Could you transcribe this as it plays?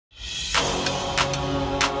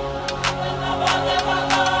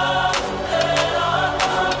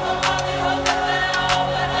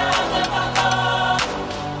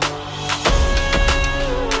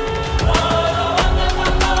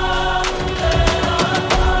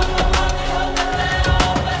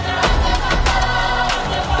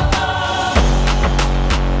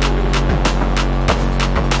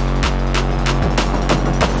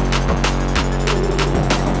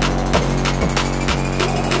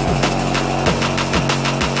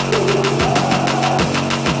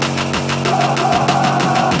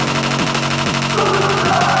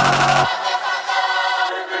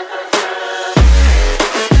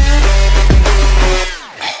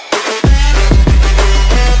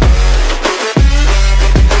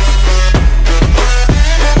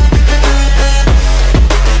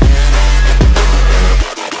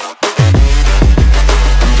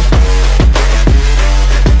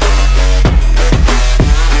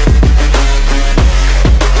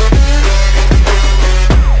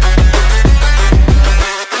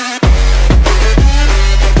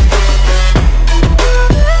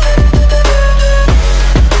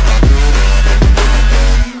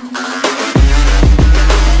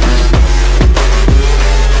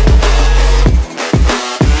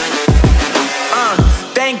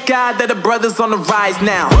glad that the brothers on the rise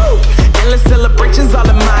now. Endless celebrations all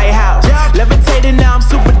in my house. Levitating now, I'm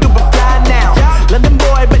super duper fly now. London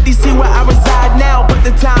boy, but DC where I reside now. Put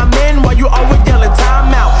the time in while you always yelling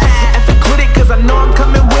time out. And for quit it, cause I know I'm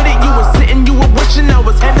coming with it. You were sitting, you were wishing I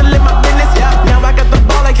was handling my business. Now I got the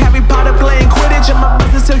ball like Harry Potter playing Quidditch. And my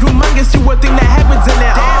business is humongous, you would think that happens in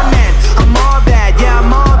it. Damn man, I'm all that, yeah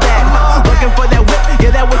I'm all that. Working for that whip,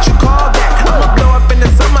 yeah that what you call that. I'ma blow up in the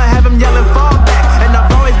summer, have them yelling fall back. And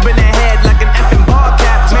I've always been ahead like an effing ball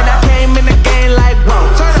cap. Man, I came in the game like whoa.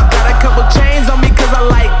 Got a couple chains on me cause I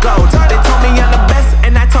like gold. They told me I'm the best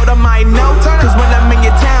and I told them I know. Cause when I'm in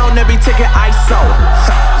your town, every ticket I sold.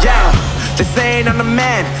 Yeah, they saying I'm the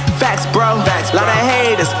man. Facts bro, lot of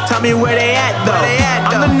haters, tell me where they at though.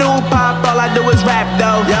 I'm the new pop, all I do is rap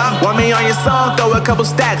though. Want me on your song, throw a couple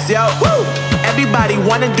stacks, yo. Everybody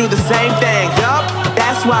wanna do the same thing,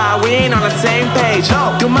 that's why we ain't on the same page.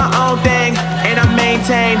 Do my own thing, and I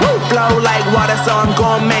maintain. Flow like water, so I'm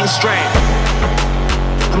going mainstream.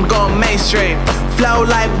 I'm going mainstream. Flow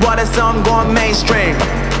like water, so I'm going mainstream.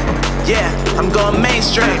 Yeah, I'm going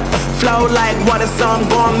mainstream. Flow like water, so I'm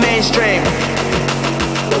going mainstream.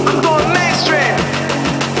 I'm going mainstream.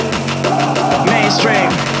 Mainstream.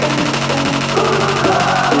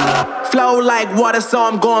 Flow like water, so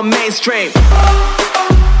I'm going mainstream.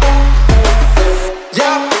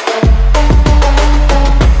 Yeah.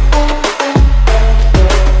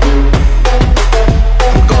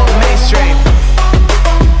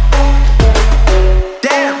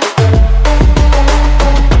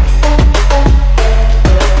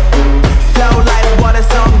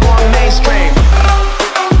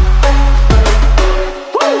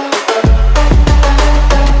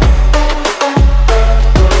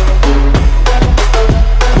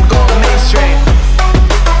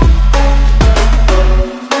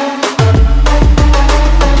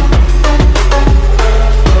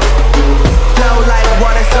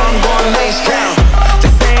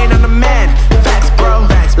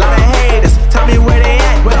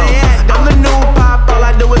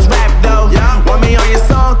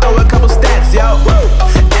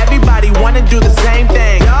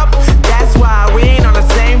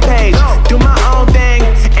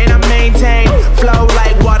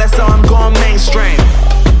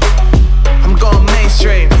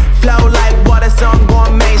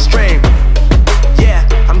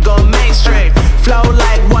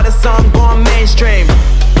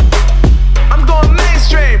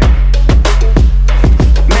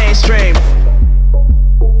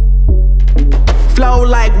 Flow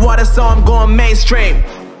like water, so I'm going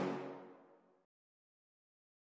mainstream.